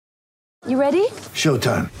You ready?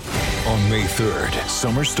 Showtime. On May 3rd,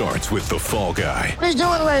 summer starts with The Fall Guy. Let's do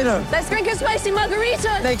it later. Let's drink a spicy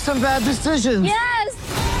margarita. Make some bad decisions.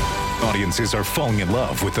 Yes! Audiences are falling in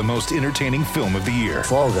love with the most entertaining film of the year.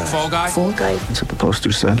 Fall Guy. Fall Guy? Fall Guy. That's what the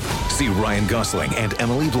poster said. See Ryan Gosling and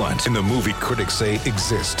Emily Blunt in the movie critics say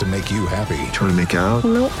exists to make you happy. Trying to make it out?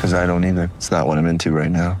 Nope. Because I don't either. It's not what I'm into right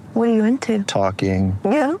now. What are you into? Talking.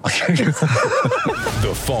 Yeah.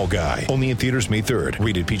 The Fall Guy. Only in theaters May 3rd.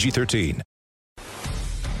 Rated PG-13.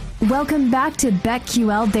 Welcome back to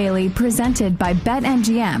BetQL Daily, presented by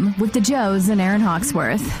BetMGM with the Joes and Aaron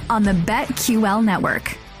Hawksworth on the BetQL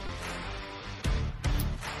Network.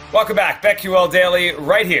 Welcome back, BetQL Daily,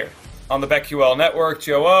 right here on the BetQL Network.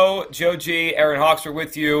 Joe O, Joe G, Aaron Hawksworth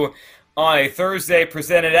with you on a Thursday,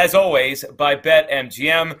 presented as always by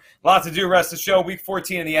BetMGM. A lot to do rest of the show. Week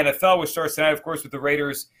 14 in the NFL, which starts tonight, of course, with the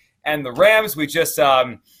Raiders and the Rams. We just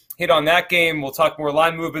hit on that game. We'll talk more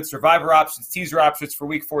line movement, survivor options, teaser options for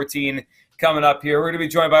Week 14 coming up here. We're going to be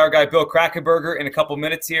joined by our guy Bill Krackomberger in a couple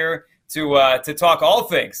minutes here to talk all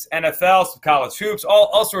things NFL, some college hoops,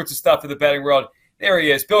 all sorts of stuff in the betting world. There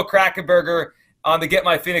he is, Bill Krackomberger on the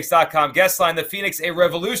GetMyPhoenix.com guest line. The Phoenix, a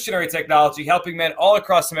revolutionary technology helping men all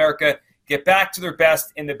across America get back to their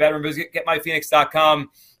best in the bedroom. Visit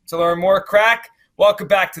GetMyPhoenix.com to learn more. Crack, welcome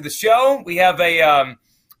back to the show. We have a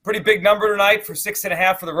pretty big number tonight for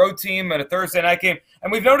 6.5 for the road team and a Thursday night game.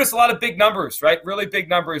 And we've noticed a lot of big numbers, right? Really big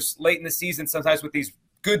numbers late in the season, sometimes with these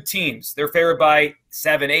good teams. They're favored by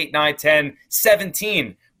 7, 8, 9, 10,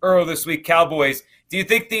 17 earlier this week, Cowboys. Do you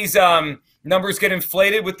think these numbers get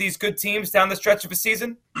inflated with these good teams down the stretch of a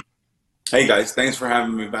season? Hey, guys. Thanks for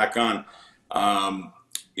having me back on.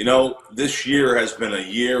 This year has been a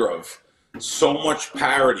year of so much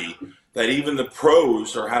parity that even the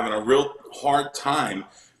pros are having a real hard time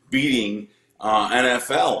beating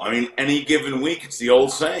NFL. I mean, any given week, it's the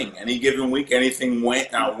old saying, any given week, anything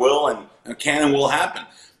will and can and will happen.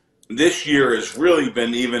 This year has really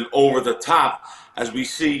been even over the top as we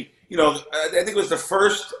see, I think it was the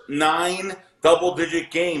first 9 double-digit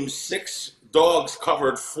games, 6 dogs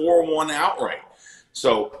covered, 4-1 outright.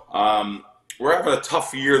 So we're having a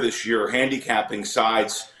tough year this year, handicapping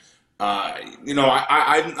sides. I'm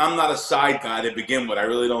not a side guy to begin with. I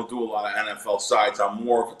really don't do a lot of NFL sides. I'm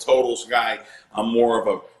more of a totals guy. I'm more of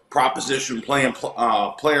a proposition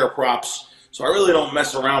player props. So I really don't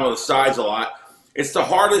mess around with the sides a lot. It's the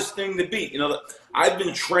hardest thing to beat. I've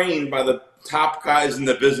been trained by the top guys in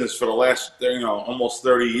the business for the last, almost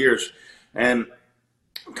 30 years, and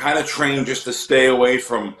kind of trained just to stay away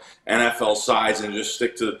from NFL sides and just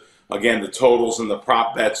stick to, again, the totals and the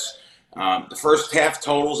prop bets. The first half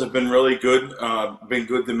totals have been really good, been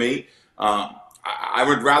good to me. I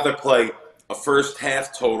would rather play a first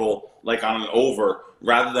half total like on an over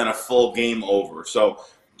rather than a full game over. So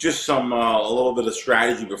just a little bit of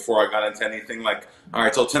strategy before I got into anything like, all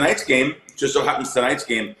right, so tonight's game, just so happens tonight's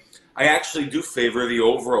game, I actually do favor the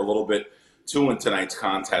over a little bit too in tonight's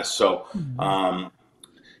contest. So,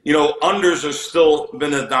 unders have still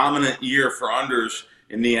been a dominant year for unders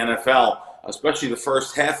in the NFL, especially the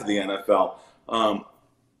first half of the NFL.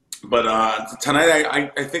 But tonight,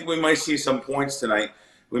 I think we might see some points tonight.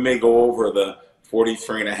 We may go over the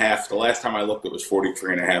 43.5. The last time I looked, it was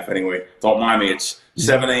 43.5 anyway. Don't mind me. It's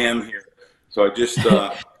 7 a.m. here. So I just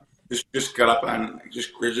just got up and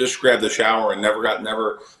just grabbed the shower and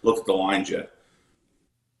never looked at the lines yet.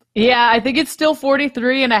 Yeah, I think it's still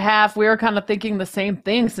 43.5. We were kind of thinking the same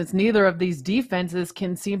thing since neither of these defenses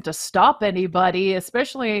can seem to stop anybody,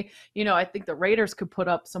 especially, I think the Raiders could put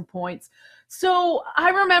up some points. So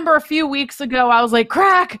I remember a few weeks ago, I was like,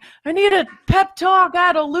 Crack, I need a pep talk. I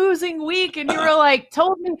had a losing week. And you were like,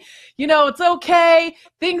 told me, it's okay.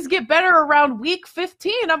 Things get better around week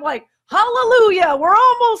 15. I'm like, hallelujah, we're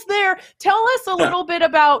almost there. Tell us a little bit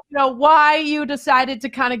about why you decided to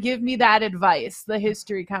kind of give me that advice, the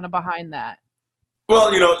history kind of behind that.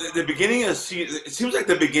 Well, the beginning of the season, it seems like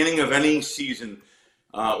the beginning of any season,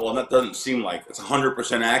 that doesn't seem like it's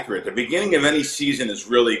 100% accurate. The beginning of any season is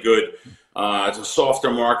really good. It's a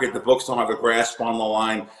softer market. The books don't have a grasp on the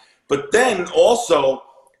line. But then also,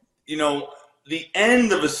 the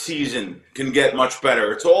end of a season can get much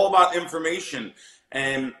better. It's all about information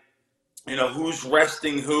and who's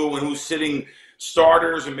resting who and who's sitting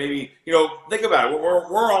starters, and maybe, think about it.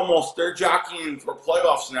 We're almost, they're jockeying for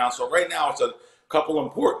playoffs now. So right now it's a couple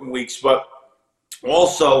important weeks, but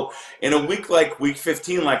also in a week like week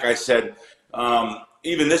 15, like I said,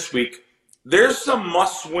 even this week, there's some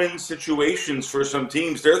must-win situations for some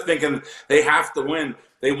teams. They're thinking they have to win.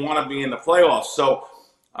 They want to be in the playoffs. So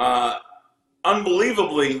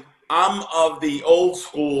unbelievably, I'm of the old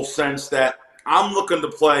school sense that I'm looking to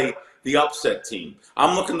play the upset team.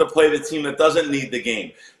 I'm looking to play the team that doesn't need the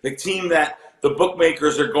game, the team that the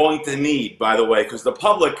bookmakers are going to need, by the way, because the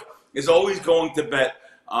public is always going to bet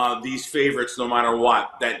these favorites no matter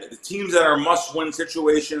what. That the teams that are must-win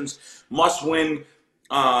situations, must-win.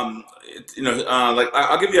 Like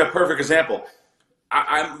I'll give you a perfect example.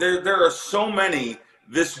 There are so many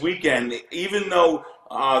this weekend, even though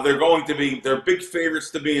they're big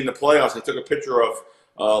favorites to be in the playoffs. I took a picture of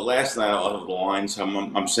last night of the lines.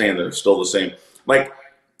 I'm saying they're still the same. Like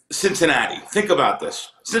Cincinnati. Think about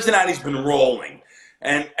this. Cincinnati's been rolling.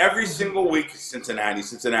 And every single week, Cincinnati,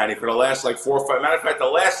 for the last 4 or 5. Matter of fact, the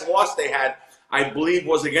last loss they had, I believe,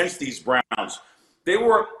 was against these Browns. They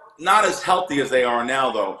were not as healthy as they are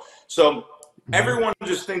now, though. So everyone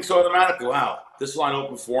just thinks automatically, wow, this line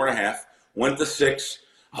opened 4.5, went to 6.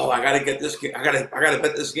 Oh, I got to get this game. I got to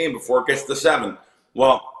bet this game before it gets to 7.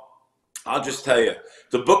 Well, I'll just tell you,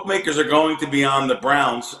 the bookmakers are going to be on the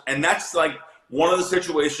Browns, and that's like one of the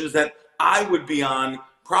situations that I would be on,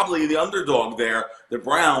 probably the underdog there, the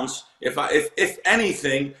Browns, if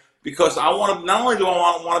anything, because I want to. Not only do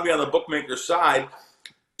I want to be on the bookmaker's side,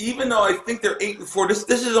 even though I think they're 8-4.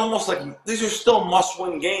 This is almost like these are still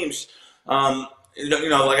must-win games.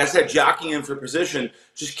 Like I said, jockeying for position.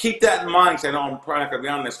 Just keep that in mind, because I know I'm probably not going to be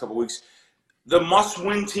on the next couple of weeks. The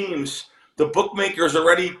must-win teams, the bookmakers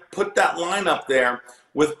already put that line up there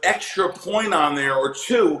with extra point on there or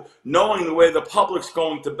two, knowing the way the public's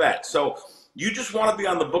going to bet. So you just want to be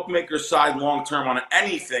on the bookmaker's side long-term on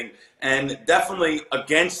anything, and definitely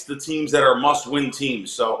against the teams that are must-win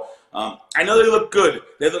teams. So I know they look good.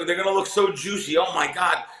 They're going to look so juicy. Oh, my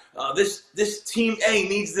God. This team A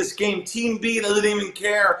needs this game. Team B doesn't even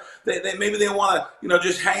care. Maybe they want to,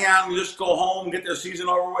 just hang out and just go home and get their season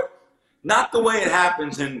over with. Not the way it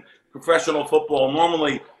happens in professional football.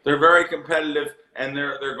 Normally, they're very competitive, and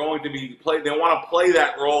they're going to be played. They want to play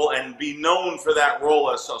that role and be known for that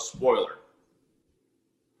role as a spoiler.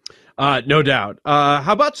 No doubt.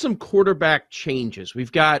 How about some quarterback changes?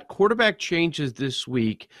 We've got quarterback changes this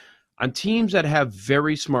week on teams that have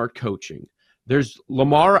very smart coaching. There's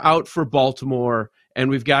Lamar out for Baltimore, and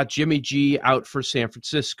we've got Jimmy G out for San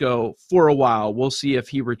Francisco for a while. We'll see if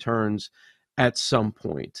he returns at some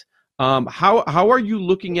point. How are you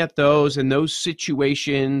looking at those and those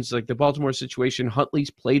situations, like the Baltimore situation? Huntley's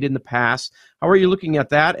played in the past. How are you looking at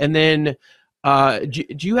that? And then do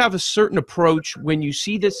you have a certain approach when you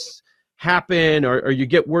see this happen or you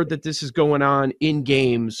get word that this is going on in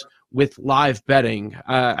games with live betting?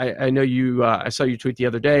 I know you. I saw you tweet the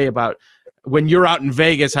other day about when you're out in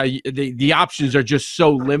Vegas, how the options are just so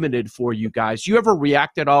limited for you guys. Do you ever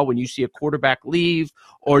react at all when you see a quarterback leave,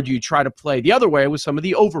 or do you try to play the other way with some of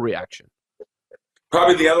the overreaction?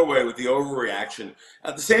 Probably the other way with the overreaction.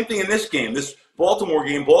 The same thing in this game, this Baltimore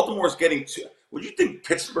game. Baltimore's getting two. Would you think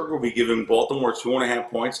Pittsburgh will be giving Baltimore 2.5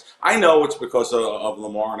 points? I know it's because of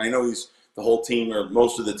Lamar, and I know he's the whole team or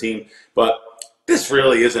most of the team, but this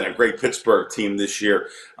really isn't a great Pittsburgh team this year,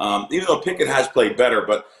 even though Pickett has played better.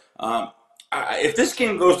 But if this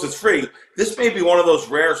game goes to 3, this may be one of those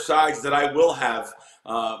rare sides that I will have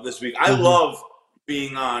this week. I love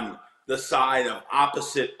being on the side of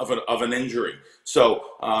opposite of an injury. So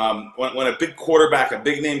when a big quarterback, a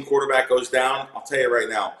big-name quarterback goes down, I'll tell you right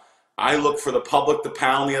now, I look for the public to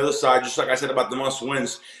pound the other side, just like I said about the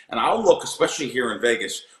must-wins. And I'll look, especially here in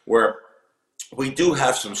Vegas, where we do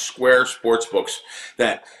have some square sports books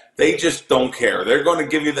that they just don't care. They're going to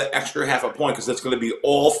give you the extra half a point because it's going to be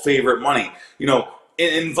all favorite money.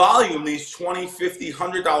 In volume, these $20, $50,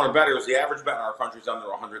 $100 bettors, the average bet in our country is under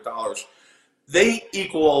 $100. They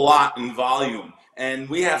equal a lot in volume. And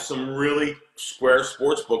we have some really square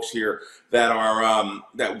sports books here that are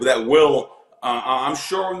that will. I'm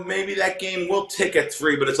sure maybe that game will tick at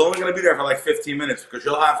 3, but it's only going to be there for like 15 minutes because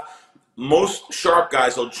you'll have most sharp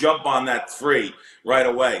guys will jump on that 3 right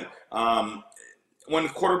away. When the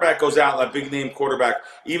quarterback goes out, that big-name quarterback,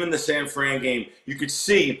 even the San Fran game, you could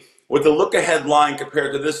see with the look-ahead line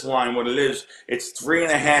compared to this line, what it is, it's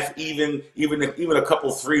 3.5 even a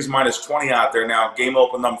couple 3s minus 20 out there now. Game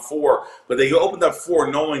opened up 4, but they opened up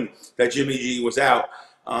 4 knowing that Jimmy G was out.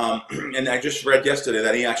 And I just read yesterday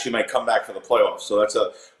that he actually might come back for the playoffs. So that's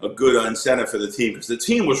a good incentive for the team because the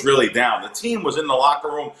team was really down. The team was in the locker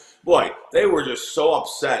room. Boy, they were just so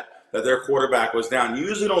upset that their quarterback was down. You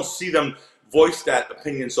usually don't see them voice that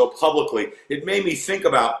opinion so publicly. It made me think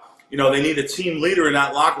about, they need a team leader in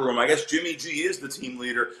that locker room. I guess Jimmy G is the team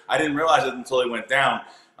leader. I didn't realize it until he went down.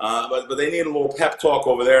 But they need a little pep talk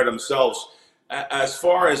over there themselves. As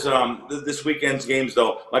far as this weekend's games,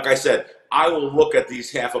 though, like I said, I will look at these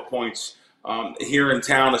half a points here in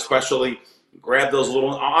town, especially grab those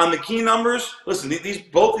little on the key numbers. Listen,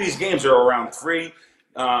 both of these games are around 3,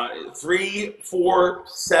 4,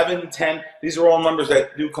 7, 10. These are all numbers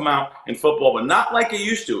that do come out in football, but not like it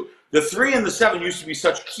used to. The 3 and the 7 used to be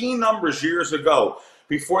such key numbers years ago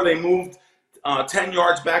before they moved 10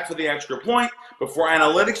 yards back for the extra point, before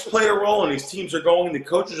analytics played a role and these teams are going, the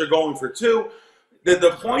coaches are going for 2.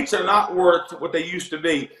 The points are not worth what they used to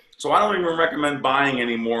be. So I don't even recommend buying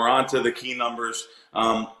anymore onto the key numbers,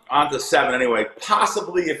 onto 7 anyway.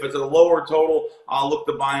 Possibly if it's a lower total, I'll look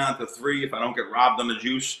to buy onto 3 if I don't get robbed on the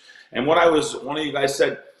juice. And one of you guys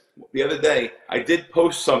said the other day, I did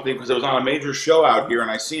post something because it was on a major show out here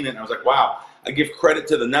and I seen it and I was like, wow, I give credit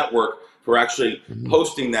to the network for actually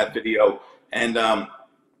posting that video. And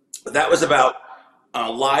that was about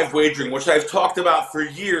live wagering, which I've talked about for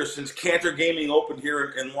years since Cantor Gaming opened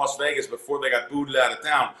here in Las Vegas before they got booted out of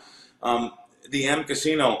town. The M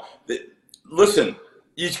Casino. Listen,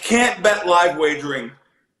 you can't bet live wagering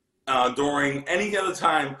during any other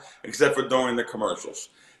time except for during the commercials.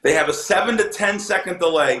 They have a 7 to 10 second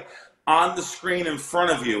delay on the screen in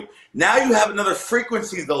front of you. Now you have another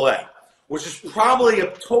frequency delay, which is probably a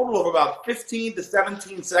total of about 15 to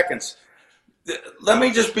 17 seconds. Let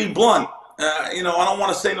me just be blunt. I don't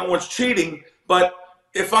want to say no one's cheating, but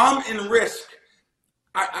if I'm in risk,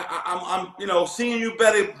 I'm seeing you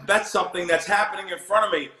bet something that's happening in front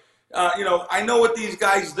of me. I know what these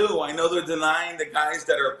guys do. I know they're denying the guys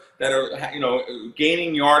that are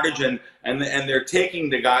gaining yardage and they're taking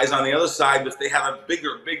the guys on the other side if they have a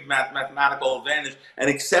big mathematical advantage and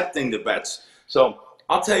accepting the bets. So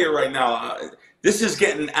I'll tell you right now, this is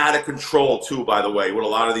getting out of control too, by the way, with a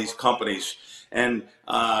lot of these companies. And,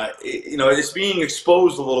 it's being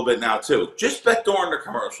exposed a little bit now, too. Just bet during the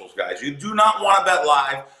commercials, guys. You do not want to bet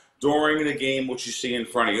live during the game, which you see in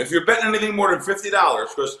front of you. If you're betting anything more than $50,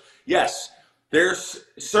 because, yes, there's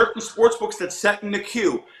certain sports books that set in the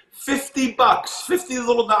queue, $50, $50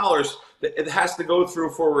 little dollars that it has to go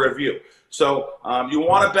through for a review. So you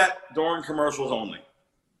want to bet during commercials only.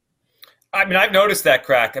 I mean, I've noticed that,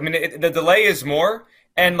 Crack. I mean, the delay is more.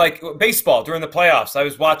 And like baseball during the playoffs, I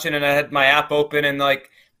was watching and I had my app open and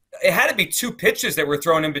it had to be 2 pitches that were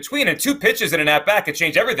thrown in between, and 2 pitches in an at bat could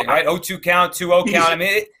change everything, right? 0-2 count, 2-0 count. I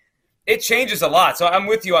mean, it changes a lot. So I'm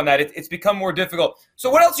with you on that. It's become more difficult. So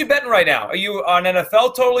what else are you betting right now? Are you on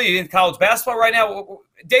NFL totally? Are you in college basketball right now?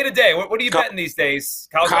 Day to day, what are you betting these days?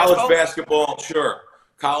 College basketball, sure.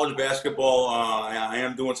 College basketball. I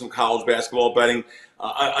am doing some college basketball betting.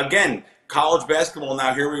 Again, college basketball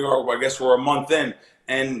now. Here we are. I guess we're a month in.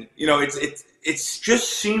 And, it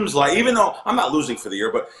just seems like, even though I'm not losing for the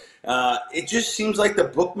year, but it just seems like the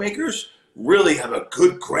bookmakers really have a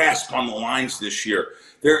good grasp on the lines this year.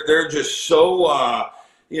 They're just so,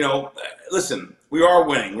 listen, we are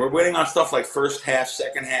winning. We're winning on stuff like first half,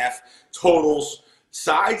 second half, totals.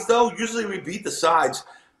 Sides, though, usually we beat the sides.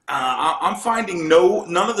 I'm finding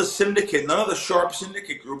none of the sharp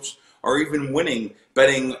syndicate groups are even winning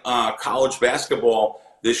betting college basketball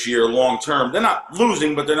this year long term. They're not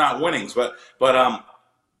losing, but they're not winning. But I'm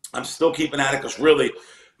still keeping at it because really,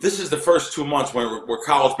 this is the first 2 months where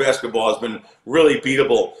college basketball has been really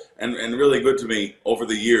beatable and really good to me over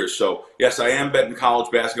the years. So yes, I am betting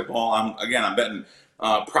college basketball. I'm betting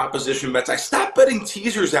proposition bets. I stopped betting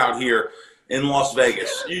teasers out here in Las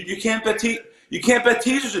Vegas. You can't bet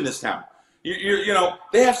teasers in this town.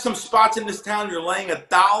 They have some spots in this town. You're laying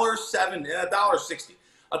 $1.70, $1.60.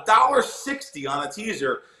 $1.60 on a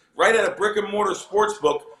teaser right at a brick and mortar sports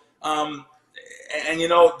book.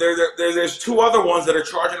 There's 2 other ones that are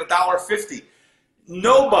charging $1.50.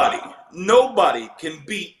 Nobody can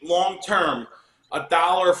beat long term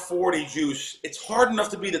 $1.40 juice. It's hard enough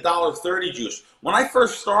to beat $1.30 juice. When I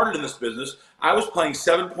first started in this business, I was playing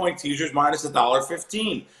 7-point teasers minus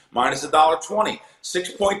 $1.15, minus $1.20.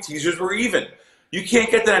 6-point teasers were even. You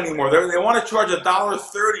can't get that anymore. They want to charge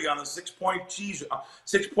 $1.30 on the 6-point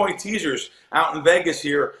teasers out in Vegas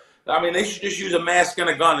here. I mean, they should just use a mask and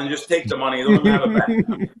a gun and just take the money. They don't even have a bet.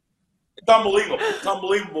 It's unbelievable. It's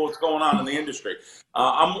unbelievable what's going on in the industry. It's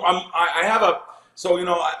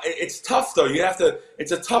tough though.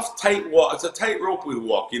 It's a tough, tight walk. It's a tight rope we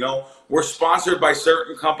walk. We're sponsored by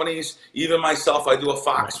certain companies. Even myself, I do a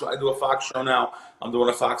Fox show now. I'm doing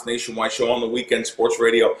a Fox Nationwide show on the weekend, sports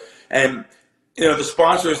radio, and the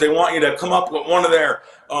sponsors, they want you to come up with one of their,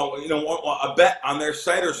 a bet on their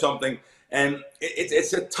site or something. And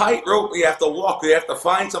it's a tight rope you have to walk. You have to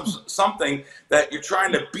find something that you're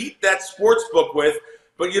trying to beat that sports book with,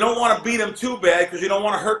 but you don't want to beat them too bad because you don't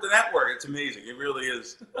want to hurt the network. It's amazing. It really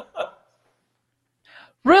is.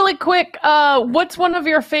 Really quick, what's one of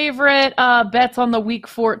your favorite bets on the Week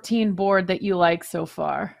 14 board that you like so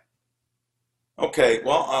far? Okay,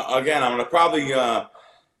 well, again, I'm going to probably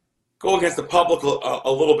go against the public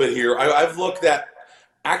a little bit here. I've looked at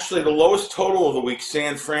actually the lowest total of the week,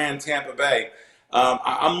 San Fran, Tampa Bay.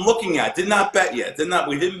 I'm looking at, did not bet yet.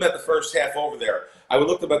 We didn't bet the first half over there. I would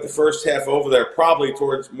look to bet the first half over there, probably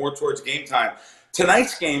more towards game time.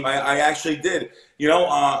 Tonight's game, I actually did.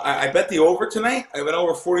 I bet the over tonight. I went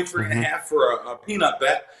over 43.5 for a peanut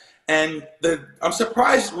bet. And I'm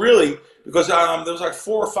surprised, really, because there was like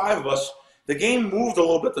 4 or 5 of us. The game moved a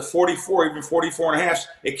little bit to 44, even 44.5.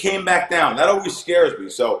 It came back down. That always scares me.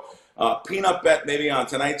 So peanut bet maybe on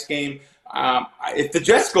tonight's game. If the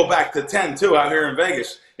Jets go back to 10, too, out here in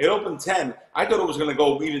Vegas, it opened 10. I thought it was going to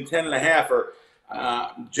go even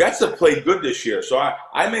 10.5. Jets have played good this year, so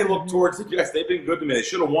I may look towards the Jets. They've been good to me. They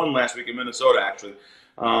should have won last week in Minnesota, actually.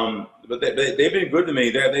 But they've been good to me.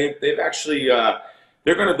 They've actually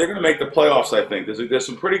they're gonna make the playoffs. I think there's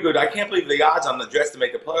some pretty good. I can't believe the odds on the Jets to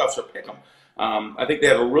make the playoffs are pick 'em. I think they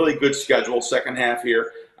have a really good schedule second half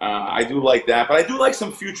here. I do like that, but I do like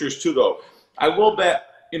some futures too, though. I will bet.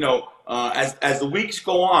 As the weeks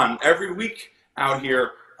go on, every week out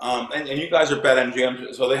here. And you guys are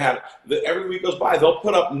BetMGM, so they have every week goes by, they'll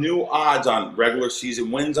put up new odds on regular season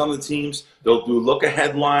wins on the teams. They'll do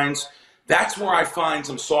look-ahead lines. That's where I find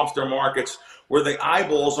some softer markets where the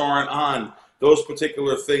eyeballs aren't on those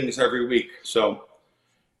particular things every week. So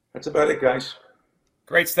that's about it, guys.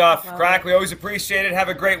 Great stuff. Crack, we always appreciate it. Have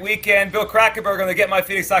a great weekend. Bill Krackomberg on the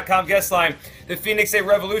GetMyPhoenix.com guest line. The Phoenix, a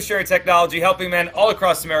revolutionary technology helping men all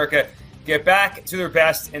across America get back to their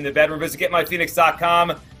best in the bedroom. Visit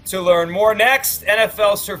GetMyPhoenix.com to learn more. Next,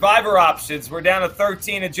 NFL Survivor options. We're down to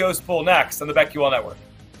 13 at Joe's Pool next on the BetQL Network.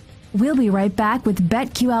 We'll be right back with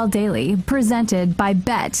BetQL Daily, presented by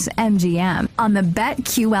BetMGM on the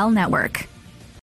BetQL Network.